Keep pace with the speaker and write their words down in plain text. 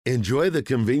Enjoy the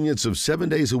convenience of 7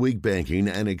 days a week banking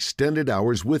and extended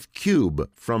hours with Cube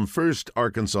from First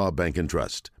Arkansas Bank and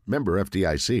Trust. Member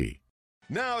FDIC.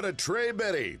 Now to Trey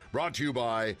Biddy, brought to you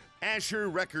by Asher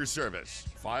Wrecker Service,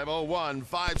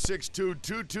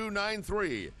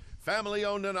 501-562-2293. Family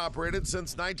owned and operated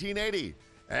since 1980.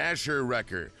 Asher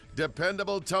Wrecker,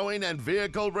 dependable towing and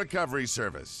vehicle recovery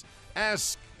service.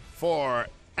 Ask for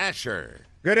Asher.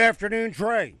 Good afternoon,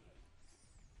 Trey.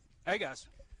 Hey, guys.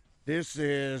 This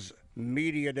is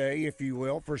media day, if you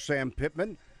will, for Sam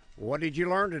Pittman. What did you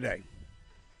learn today?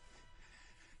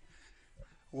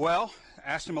 Well,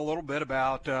 asked him a little bit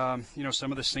about,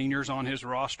 some of the seniors on his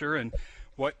roster and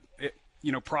what,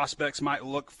 prospects might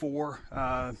look for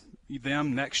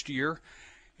them next year.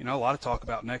 A lot of talk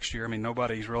about next year. I mean,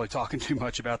 nobody's really talking too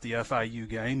much about the FIU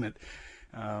game,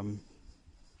 and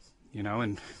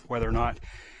whether or not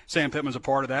Sam Pittman's a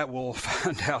part of that, we'll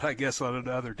find out, I guess, on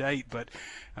another date. But,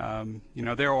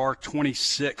 there are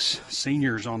 26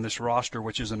 seniors on this roster,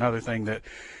 which is another thing that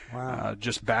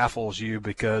just baffles you,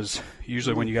 because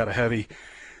usually when you got a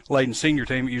heavy-laden senior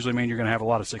team, it usually means you're going to have a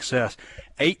lot of success.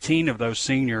 18 of those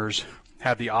seniors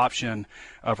have the option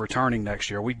of returning next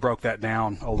year. We broke that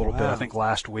down a little bit, I think,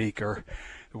 last week or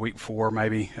the week before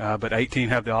maybe. But 18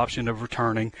 have the option of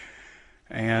returning.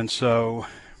 And so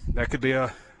that could be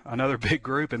another big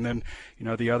group. And then,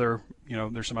 the other,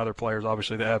 there's some other players,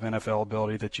 obviously, that have NFL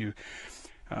ability that you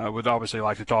would obviously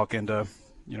like to talk into,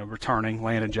 returning.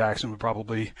 Landon Jackson would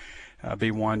probably be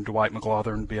one. Dwight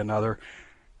McLaughlin would be another.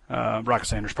 Rocket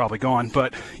Sanders probably gone.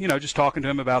 But, just talking to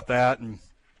him about that and,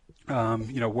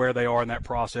 where they are in that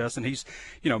process. And he's,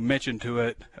 mentioned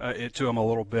it to him a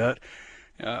little bit.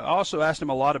 I also asked him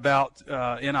a lot about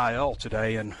NIL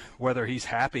today and whether he's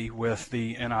happy with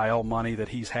the NIL money that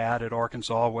he's had at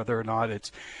Arkansas, whether or not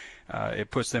it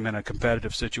puts them in a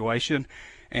competitive situation.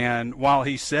 And while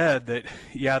he said that,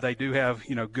 they do have,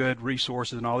 good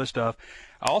resources and all this stuff,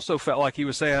 I also felt like he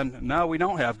was saying, no, we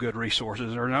don't have good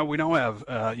resources, or no, we don't have,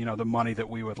 the money that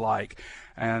we would like.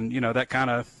 And, that kind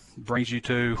of brings you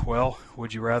to, well,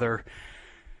 would you rather,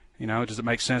 does it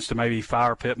make sense to maybe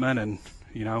fire Pittman and,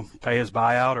 pay his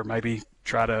buyout, or maybe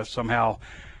try to somehow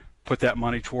put that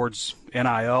money towards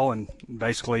NIL and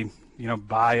basically,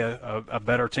 buy a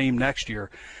better team next year?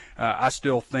 I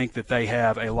still think that they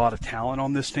have a lot of talent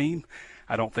on this team.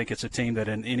 I don't think it's a team that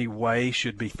in any way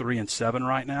should be 3-7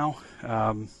 right now.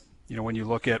 When you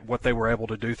look at what they were able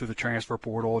to do through the transfer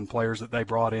portal and players that they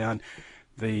brought in,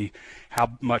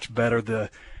 how much better the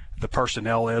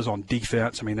personnel is on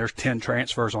defense. I mean, there's 10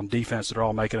 transfers on defense that are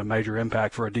all making a major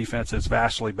impact for a defense that's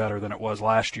vastly better than it was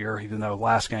last year, even though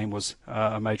last game was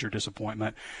a major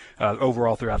disappointment.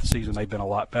 Overall, throughout the season, they've been a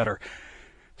lot better.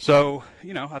 So,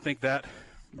 I think that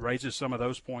raises some of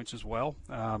those points as well.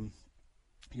 That's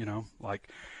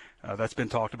been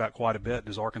talked about quite a bit.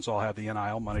 Does Arkansas have the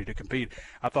NIL money to compete?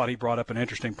 I thought he brought up an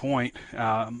interesting point,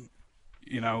 about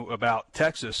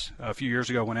Texas a few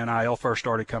years ago when NIL first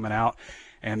started coming out.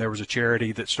 And there was a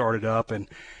charity that started up, and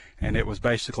it was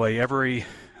basically every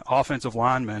offensive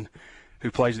lineman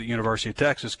who plays at the University of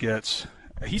Texas gets,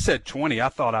 he said 20. I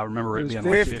thought I remember it being 50.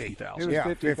 like 50,000. It was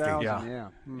 50,000, yeah.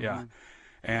 Mm-hmm. Yeah.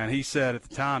 And he said at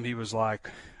the time, he was like,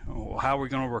 well, how are we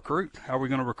going to recruit? How are we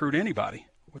going to recruit anybody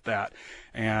with that?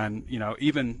 And,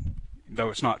 even though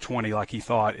it's not 20 like he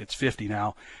thought, it's 50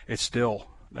 now, that's still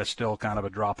kind of a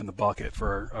drop in the bucket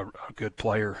for a good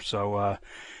player. So,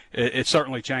 it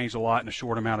certainly changed a lot in a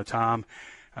short amount of time.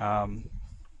 I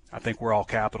think we're all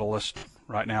capitalists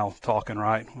right now talking,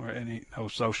 right? No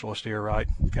socialist here, right?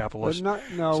 Capitalist.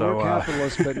 We're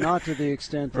capitalists, but not to the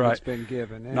extent that right. It's been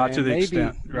given. And, not to the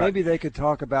extent. Right. Maybe they could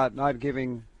talk about not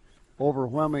giving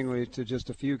overwhelmingly to just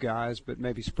a few guys, but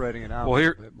maybe spreading it out a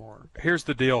little bit more. Here's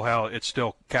the deal, how it's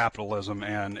still capitalism,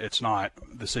 and it's not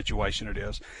the situation it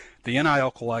is. The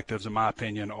NIL collectives, in my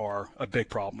opinion, are a big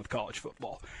problem with college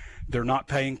football. They're not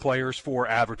paying players for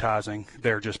advertising.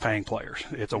 They're just paying players.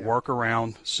 It's a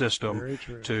workaround system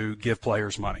to give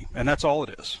players money, and that's all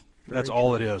it is. That's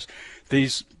all it is.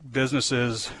 These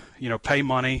businesses, pay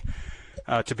money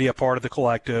to be a part of the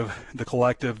collective. The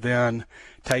collective then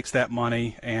takes that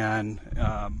money and,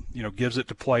 gives it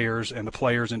to players, and the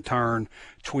players in turn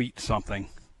tweet something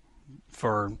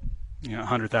for,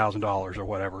 $100,000 or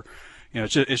whatever.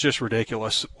 It's just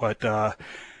ridiculous what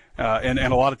and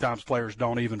a lot of times players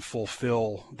don't even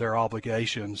fulfill their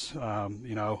obligations, that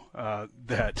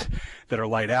are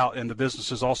laid out, and the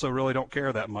businesses also really don't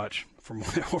care that much from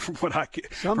what I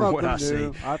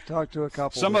see. I've talked to a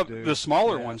couple. Some of the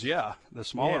smaller ones, the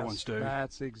smaller ones do.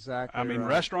 That's exactly. I mean, right.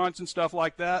 Restaurants and stuff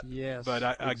like that. Yes,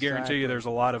 but I guarantee you, there's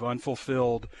a lot of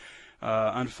unfulfilled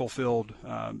unfulfilled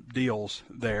deals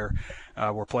there,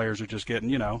 where players are just getting,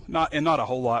 not a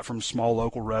whole lot from small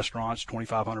local restaurants,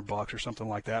 $2,500 or something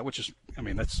like that, which is,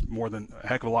 that's more than a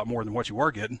heck of a lot more than what you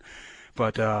were getting.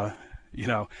 But,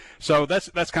 so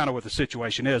that's kind of what the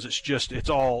situation is. It's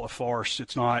all a farce.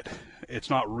 It's not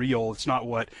real. It's not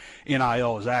what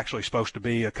NIL is actually supposed to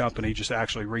be, a company just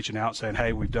actually reaching out saying,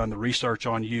 hey, we've done the research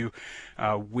on you.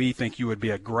 We think you would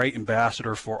be a great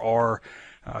ambassador for our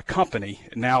company.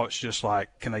 And now it's just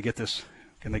like, can they get this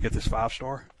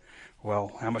 5-star?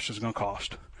 Well, how much is it going to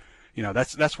cost?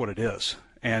 That's what it is.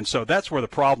 And so that's where the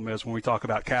problem is when we talk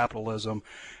about capitalism,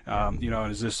 and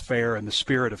is this fair in the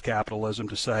spirit of capitalism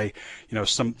to say,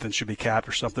 something should be capped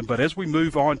or something. But as we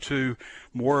move on to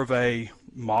more of a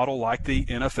model like the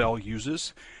NFL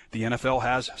uses, the NFL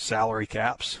has salary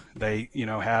caps. They,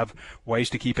 have ways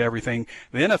to keep everything.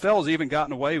 The NFL has even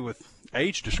gotten away with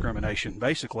age discrimination,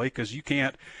 basically, because you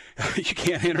can't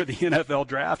enter the NFL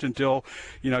draft until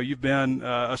you've been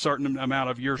a certain amount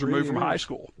of years removed from high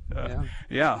school.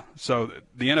 Yeah. So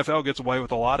the NFL gets away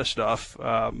with a lot of stuff.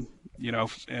 And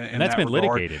that's been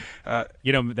litigated.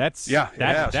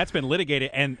 That's been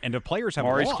litigated, and the players have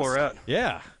Maurice lost. Claret.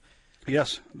 Yeah.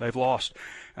 Yes, they've lost.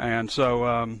 And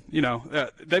so,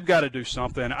 they've got to do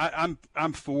something.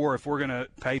 I'm for, if we're going to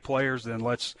pay players, then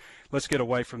let's get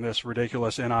away from this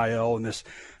ridiculous NIL and this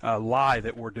lie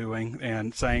that we're doing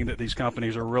and saying that these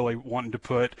companies are really wanting to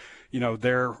put,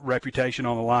 their reputation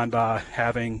on the line by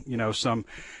having, some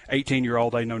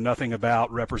 18-year-old they know nothing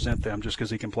about represent them just because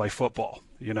he can play football.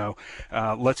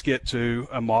 Let's get to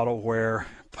a model where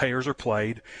players are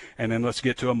played, and then let's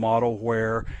get to a model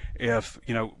where if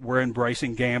we're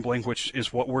embracing gambling, which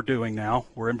is what we're doing now,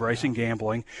 we're embracing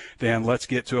gambling, then let's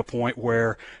get to a point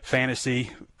where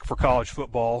fantasy for college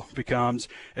football becomes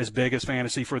as big as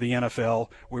fantasy for the NFL.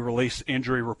 We release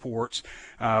injury reports.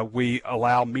 We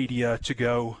allow media to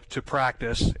go to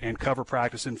practice and cover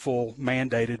practice in full,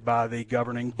 mandated by the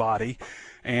governing body.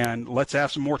 And let's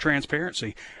have some more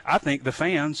transparency. I think the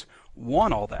fans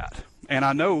want all that. And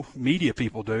I know media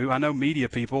people do. I know media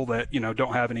people that,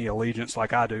 don't have any allegiance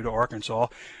like I do to Arkansas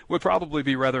would probably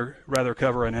be rather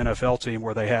cover an NFL team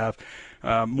where they have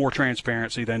more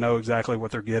transparency. They know exactly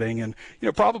what they're getting. And,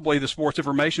 probably the sports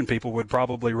information people would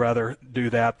probably rather do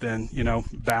that than,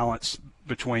 balance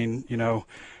between,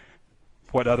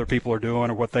 what other people are doing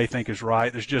or what they think is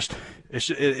right.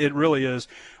 It really is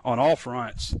on all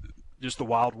fronts just the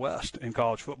Wild West in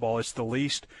college football. It's the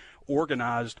least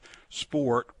organized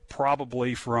sport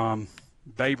probably from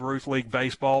Babe Ruth League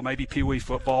baseball, maybe Pee Wee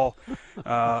football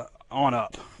on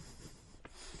up.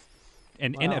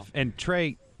 And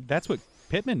Trey, that's what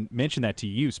Pittman mentioned that to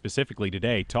you specifically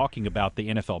today, talking about the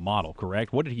NFL model,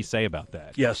 correct? What did he say about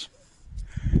that? Yes.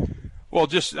 Well,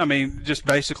 just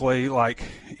basically like,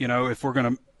 if we're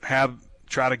going to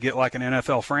try to get like an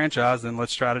NFL franchise, then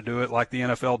let's try to do it like the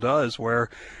NFL does, where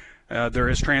there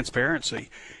is transparency.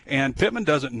 And Pittman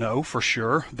doesn't know for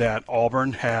sure that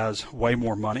Auburn has way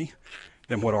more money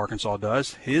than what Arkansas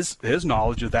does. His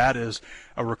knowledge of that is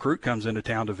a recruit comes into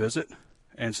town to visit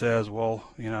and says, well,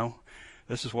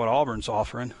 this is what Auburn's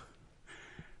offering.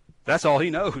 That's all he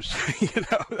knows.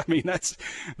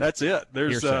 That's it.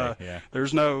 There's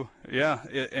no,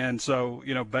 and so,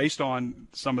 based on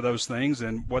some of those things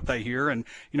and what they hear and,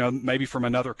 maybe from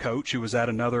another coach who was at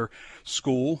another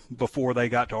school before they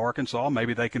got to Arkansas,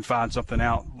 maybe they can find something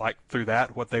out like through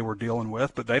that, what they were dealing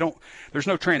with, but there's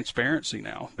no transparency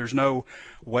now. There's no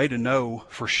way to know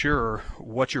for sure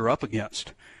what you're up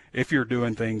against if you're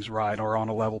doing things right or on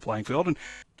a level playing field. And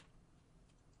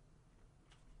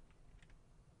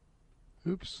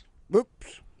Oops.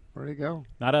 Where'd he go?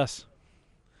 Not us.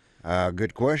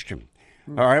 Good question.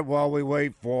 All right, while we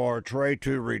wait for Trey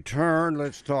to return,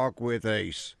 let's talk with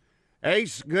Ace.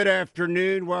 Ace, good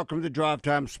afternoon. Welcome to Drive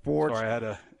Time Sports.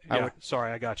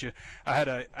 Sorry, I got you. I had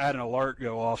an alert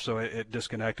go off, so it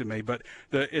disconnected me. But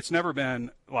it's never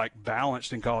been like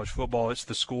balanced in college football. It's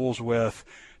the schools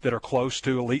that are close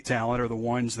to elite talent are the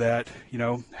ones that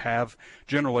have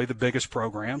generally the biggest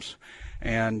programs.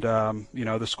 And,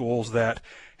 the schools that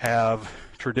have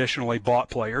traditionally bought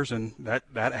players, and that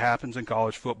happens in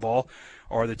college football,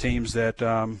 are the teams that,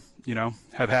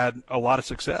 have had a lot of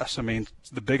success.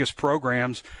 The biggest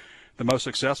programs, the most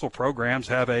successful programs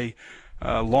have a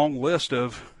long list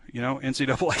of,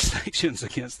 NCAA sanctions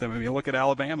against them. I mean, look at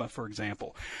Alabama, for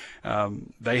example.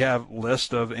 They have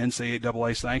lists of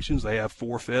NCAA sanctions. They have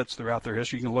forfeits throughout their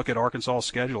history. You can look at Arkansas's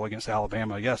schedule against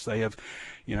Alabama. Yes, they have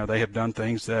done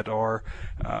things that are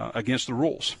against the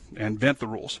rules and bent the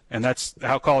rules. And that's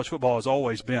how college football has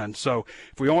always been. So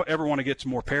if we ever want to get to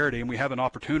more parity, and we have an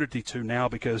opportunity to now,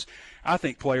 because I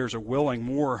think players are willing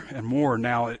more and more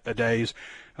nowadays,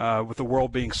 with the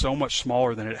world being so much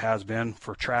smaller than it has been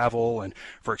for travel and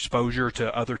for exposure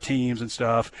to other teams and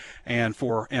stuff, and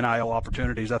for NIL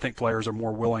opportunities, I think players are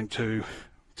more willing to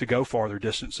go farther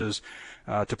distances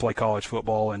to play college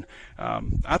football. And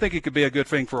I think it could be a good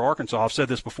thing for Arkansas. I've said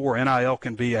this before, NIL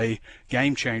can be a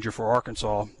game changer for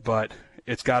Arkansas, but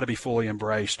it's got to be fully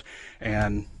embraced.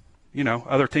 And,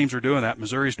 other teams are doing that.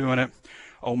 Missouri's doing it.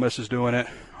 Ole Miss is doing it.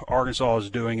 Arkansas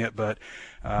is doing it, but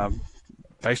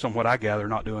based on what I gather,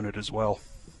 not doing it as well.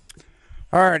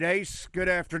 All right, Ace, good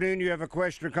afternoon. You have a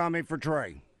question or comment for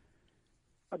Trey?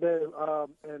 I do.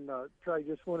 Trey,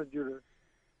 just wanted you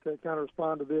to kind of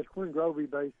respond to this. Quinn Grovey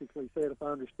basically said, if I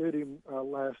understood him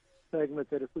last segment,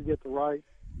 that if we get the right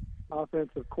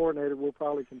offensive coordinator, we'll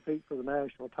probably compete for the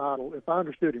national title. If I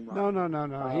understood him right.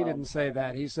 No. He didn't say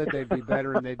that. He said they'd be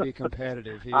better and they'd be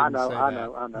competitive. He I didn't say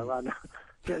know.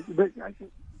 Yeah, but,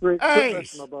 Rick, quit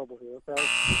busting my bubble here, okay?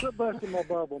 Quit busting my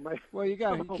bubble, man. Well,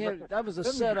 that was a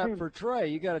setup for Trey.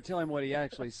 You got to tell him what he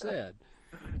actually said.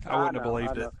 I wouldn't have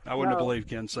believed it. I wouldn't have believed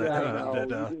Ken said that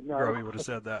Grovey would have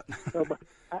said that.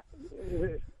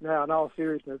 Now, in all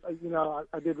seriousness,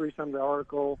 I did read some of the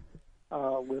article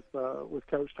with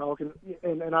Coach talking,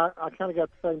 and I kind of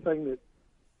got the same thing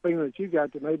that you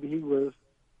got, that maybe he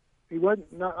wasn't.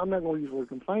 I'm not going to use the word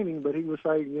complaining, but he was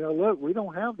saying, look, we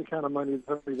don't have the kind of money that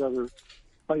some of these other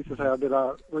places have. Did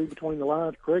I read between the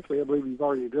lines correctly? I believe you've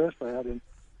already addressed that.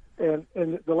 And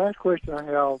the last question I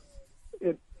have,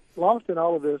 lost in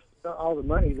all of this, all the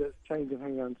money that's changing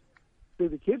hands, do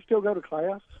the kids still go to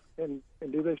class, and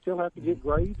do they still have to get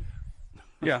grades?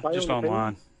 Yeah, just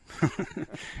online.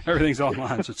 Everything's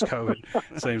online since COVID,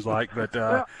 it seems like. But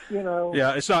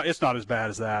yeah, it's not as bad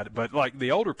as that. But like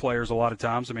the older players, a lot of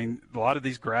times, I mean, a lot of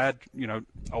these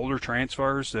older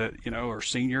transfers that are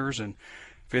seniors and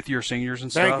fifth-year seniors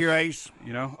and stuff. Thank you, Ace.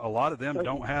 A lot of them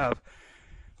don't have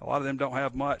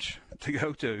much to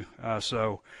go to.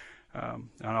 And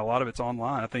a lot of it's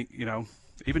online. I think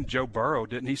even Joe Burrow,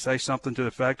 didn't he say something to the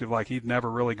effect of like he'd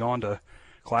never really gone to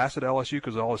class at LSU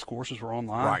because all his courses were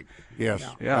online? Right. Yes.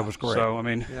 Yeah. That was correct. So I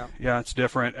mean, it's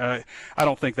different. I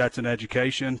don't think that's an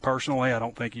education. Personally, I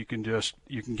don't think you can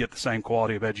get the same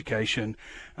quality of education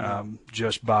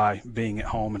just by being at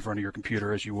home in front of your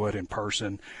computer as you would in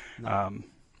person. No.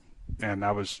 And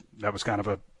that was kind of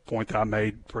a point that I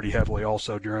made pretty heavily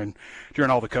also during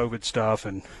all the COVID stuff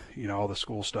and all the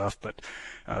school stuff. But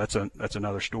that's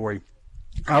another story.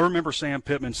 I remember Sam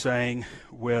Pittman saying,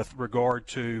 with regard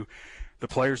to the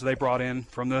players they brought in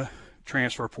from the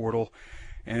transfer portal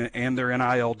and their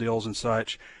NIL deals and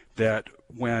such, that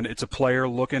when it's a player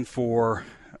looking for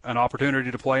an opportunity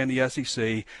to play in the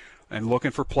SEC and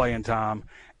looking for playing time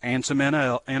and some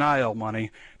NIL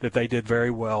money, that they did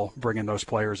very well bringing those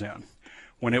players in.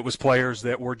 When it was players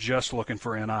that were just looking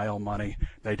for NIL money,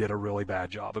 they did a really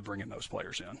bad job of bringing those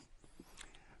players in.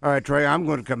 All right, Trey, I'm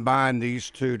going to combine these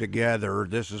two together.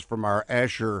 This is from our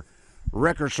Asher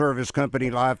Record Service Company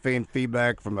live fan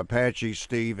feedback from Apache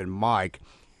Steve and Mike.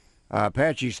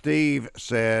 Apache Steve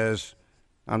says,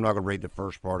 I'm not going to read the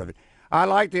first part of it. I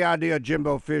like the idea of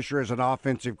Jimbo Fisher as an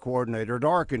offensive coordinator at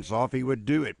Arkansas if he would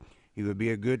do it. He would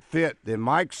be a good fit. Then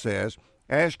Mike says,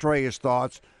 ask Trey his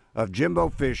thoughts of Jimbo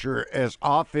Fisher as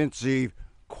offensive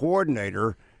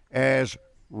coordinator, as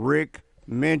Rick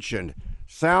mentioned.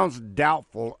 Sounds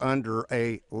doubtful under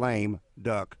a lame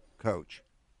duck coach.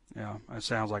 Yeah, it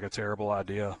sounds like a terrible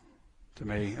idea to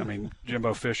me. I mean,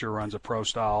 Jimbo Fisher runs a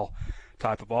pro-style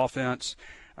type of offense.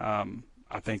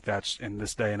 I think that's, in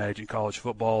this day and age in college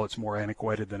football, it's more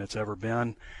antiquated than it's ever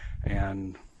been.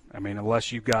 And, I mean,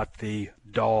 unless you've got the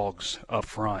dogs up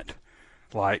front,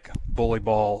 like bully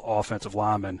ball offensive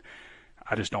linemen,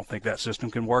 I just don't think that system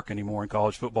can work anymore in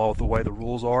college football with the way the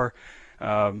rules are.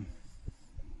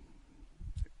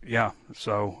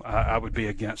 So I would be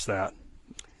against that.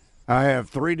 I have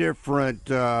three different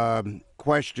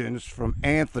questions from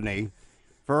Anthony.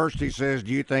 First, he says,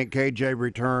 do you think KJ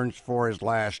returns for his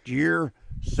last year?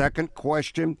 Second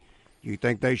question, do you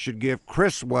think they should give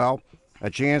Criswell a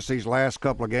chance? These last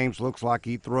couple of games looks like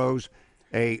he throws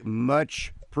a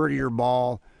much prettier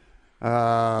ball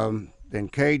than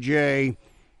KJ.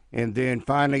 And then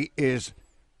finally, is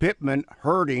Pittman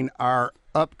hurting our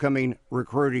upcoming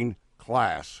recruiting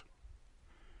class?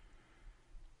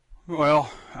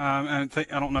 Well, I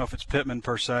don't know if it's Pittman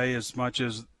per se as much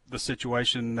as the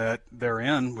situation that they're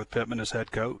in with Pittman as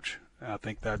head coach. I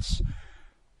think that's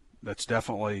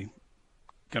definitely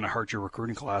going to hurt your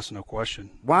recruiting class, no question.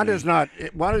 Why does not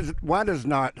Hunter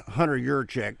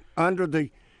Yurchek, under the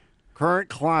current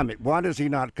climate, why does he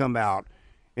not come out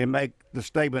and make the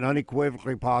statement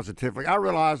unequivocally positively? I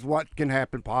realize what can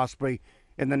happen possibly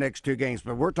in the next 2 games,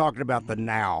 but we're talking about the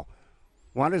now.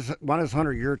 Why does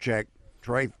Hunter Yurchek,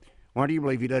 Trey, why do you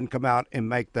believe he doesn't come out and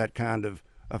make that kind of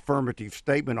affirmative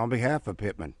statement on behalf of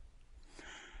Pittman?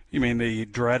 You mean the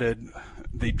dreaded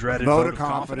vote of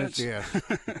confidence? Yes.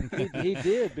 he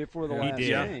did before the last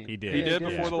game. He did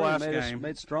before the last game.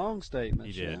 Made strong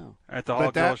statements. He did. At the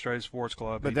Hawks Illustrated Sports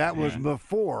Club. But that was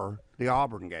before the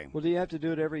Auburn game. Well, do you have to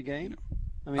do it every game?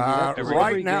 I mean,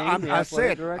 right now, I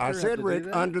said, Rick,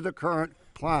 under the current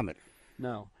climate.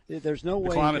 No. There's no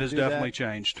way. The climate has definitely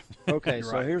changed. Okay,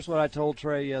 so here's what I told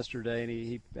Trey yesterday, and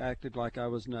he acted like I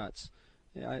was nuts.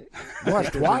 Twice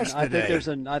today. I think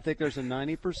there's a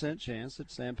 90% chance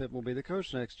that Sam Pittman will be the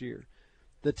coach next year.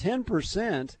 The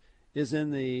 10% is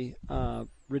in the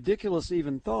ridiculous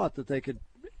even thought that they could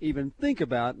even think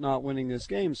about not winning this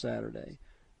game Saturday.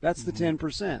 That's the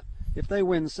 10%. If they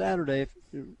win Saturday,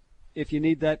 if you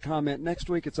need that comment next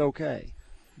week, it's okay.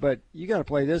 But you got to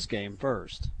play this game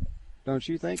first, don't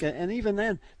you think? And even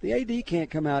then, the AD can't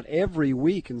come out every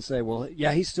week and say, well,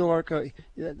 yeah, he's still our coach.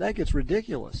 That gets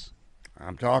ridiculous.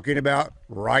 I'm talking about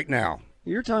right now.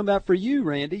 You're talking about for you,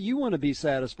 Randy. You want to be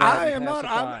satisfied. I am not.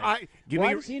 Why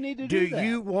does he need to do that? Do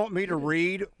you want me to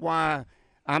read why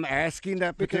I'm asking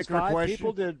that particular question? question? Because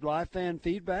 5 people did live fan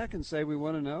feedback and say we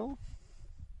want to know.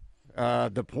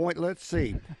 The point, let's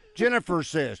see. Jennifer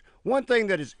says, one thing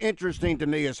that is interesting to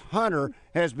me is Hunter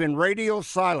has been radio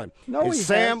silent. No, if he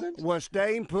Sam hasn't. was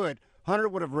staying put, Hunter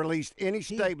would have released any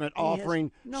statement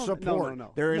offering support.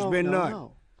 No. There has been none.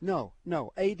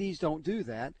 No. ADs don't do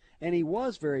that. And he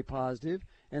was very positive,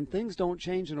 and things don't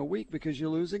change in a week because you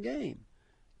lose a game.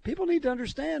 People need to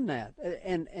understand that.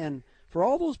 And for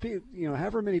all those people,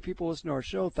 however many people listen to our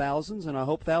show, thousands, and I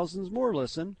hope thousands more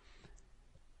listen,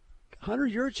 Hunter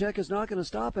Yurchek is not going to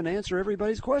stop and answer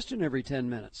everybody's question every 10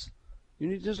 minutes.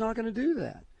 You're just not going to do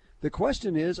that. The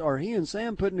question is, are he and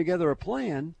Sam putting together a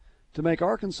plan to make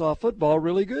Arkansas football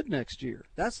really good next year?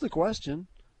 That's the question.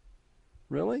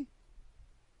 Really?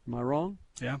 Am I wrong?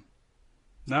 Yeah.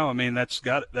 No, I mean that's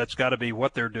got to be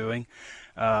what they're doing.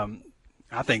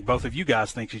 I think both of you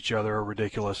guys think each other are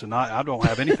ridiculous, and I don't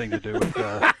have anything to do with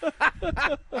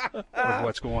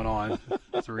what's going on.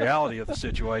 It's the reality of the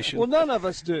situation. Well, none of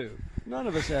us do. None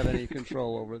of us have any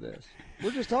control over this.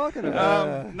 We're just talking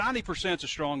about 90% is a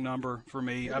strong number for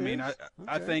me.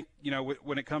 I think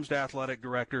when it comes to athletic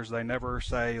directors, they never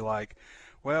say like,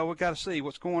 well, we got to see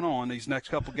what's going on these next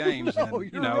couple games. No,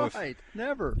 and, you're right.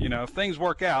 Never. If things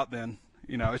work out, then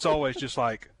it's always just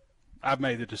like, I've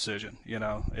made the decision.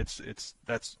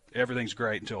 That's everything's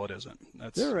great until it isn't.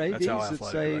 That's how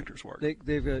athletic directors work. They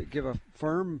give a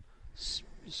firm,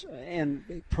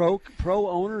 and pro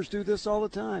owners do this all the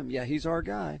time. Yeah, he's our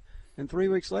guy, and 3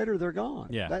 weeks later they're gone.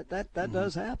 Yeah, that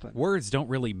does happen. Words don't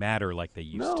really matter like they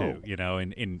used to.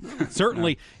 And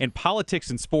certainly in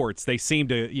politics and sports, they seem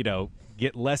to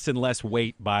get less and less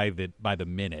weight by the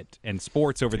minute. And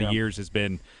sports over the years has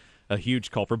been a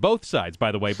huge call for both sides,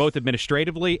 by the way, both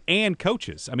administratively and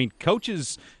coaches. I mean,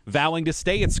 coaches vowing to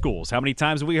stay at schools. How many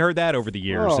times have we heard that over the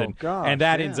years? And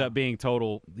that ends up being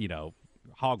total,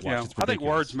 hogwash. Yeah, I think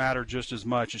words matter just as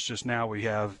much. It's just now we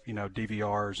have,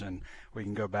 DVRs and we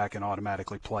can go back and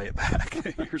automatically play it back.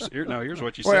 Here's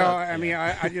what you said. Well, I mean,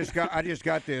 I just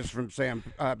got this from from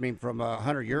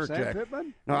Hunter Yurchek. Sam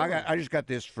Pittman? No, I just got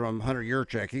this from Hunter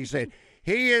Yurchek. He said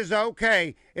he is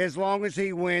okay as long as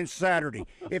he wins Saturday.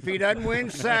 If he doesn't win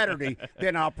Saturday,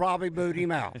 then I'll probably boot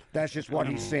him out. That's just what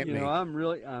he sent me.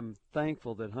 I'm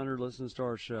thankful that Hunter listens to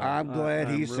our show. I'm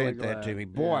glad he sent that to me.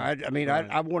 Boy, yeah.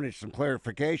 I wanted some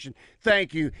clarification.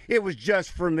 Thank you. It was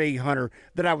just for me, Hunter,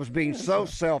 that I was being so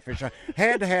selfish. I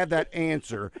had to have that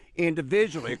answer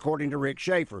individually, according to Rick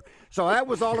Schaefer. So that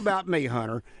was all about me,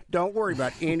 Hunter. Don't worry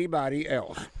about anybody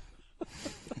else.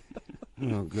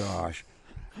 Oh, gosh.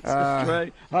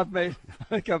 Right. I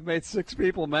think I've made 6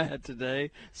 people mad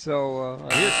today. So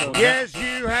yes,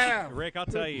 you have, Rick. I'll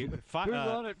tell you. Who's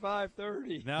on at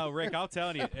 5:30? No, Rick. I'll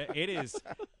tell you, it is.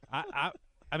 I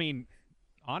mean,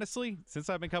 honestly, since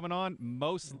I've been coming on,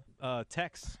 most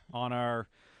texts on our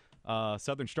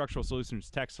Southern Structural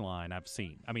Solutions text line I've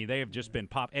seen. I mean, they have just been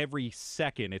every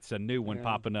second. It's a new one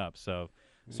popping up. So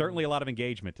certainly a lot of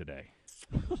engagement today.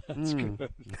 That's good.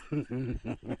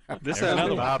 This has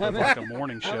the vibe of like a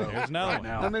morning show. There's another one.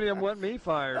 now. How many of them want me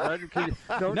fired?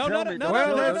 Don't No, tell no, me. no, Don't Well,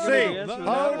 no, tell- let's don't see. give me the answer to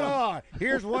Hold that one. on.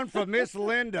 Here's one from Miss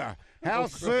Linda. How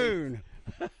soon?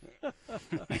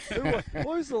 Who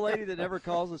was the lady that never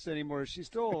calls us anymore? Is she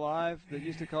still alive that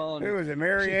used to call? And Who was it,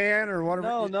 Mary Ann or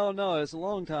whatever? No. It's a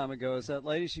long time ago. It's that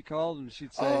lady she called and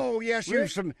she'd say, Oh, yes, she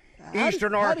was from How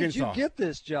Eastern did Arkansas. you get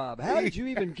this job? How did you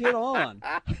even get on?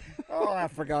 Oh, I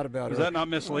forgot about Is her. that not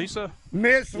Miss Lisa?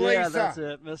 Miss Lisa. Yeah, that's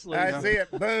it, Miss Lisa. That's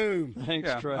it. Boom. Thanks,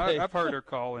 Yeah, Trey. I've heard her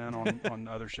call in on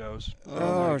other shows.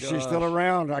 Oh, my she's still gosh.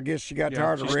 around. I guess she got Yeah,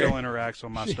 tired she of still Rick. interacts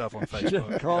on my stuff on She didn't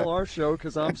Facebook. call our show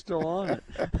because I'm still on it.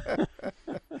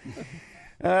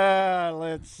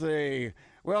 Let's see.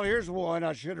 Well, here's one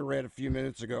I should have read a few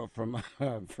minutes ago from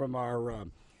our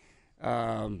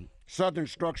Southern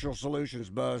Structural Solutions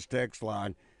Buzz text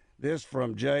line. This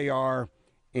from JR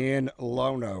in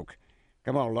Lone Oak.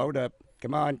 Come on, load up.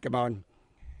 Come on.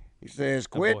 He says,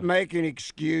 quit boy. making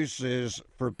excuses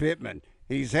for Pittman.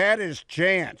 He's had his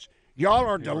chance. Y'all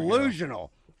are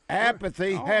delusional.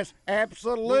 Apathy has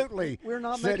absolutely We're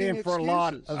not set making in for a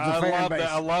lot excuses. of the I fan love base.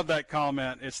 that. I love that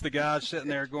comment. It's the guy sitting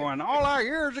there going, "All I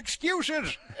hear is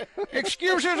excuses,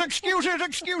 excuses."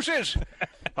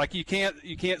 Like you can't sit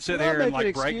We're not there and making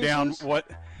like break down excuses. what.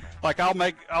 Like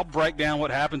I'll break down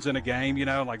what happens in a game. You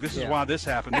know, like this is why this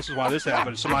happened. This is why this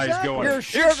happened. Somebody's Exactly. going, You're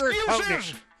sugarcoating excuses.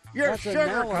 it. You're That's sugarcoating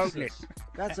it. analysis.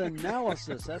 That's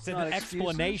analysis. That's It's not an excuses.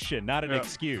 explanation, not an Yeah.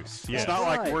 excuse. It's Yeah. not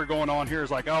like Right. we're going on here.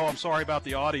 It's like, oh, I'm sorry about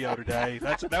the audio today.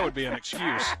 That would be an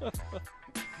excuse.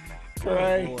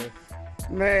 Trey, Boy.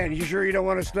 man, you sure you don't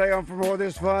want to stay on for more of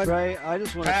this fun? Trey, I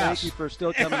just want to Pass. thank you for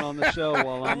still coming on the show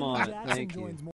while I'm on it. Thank you.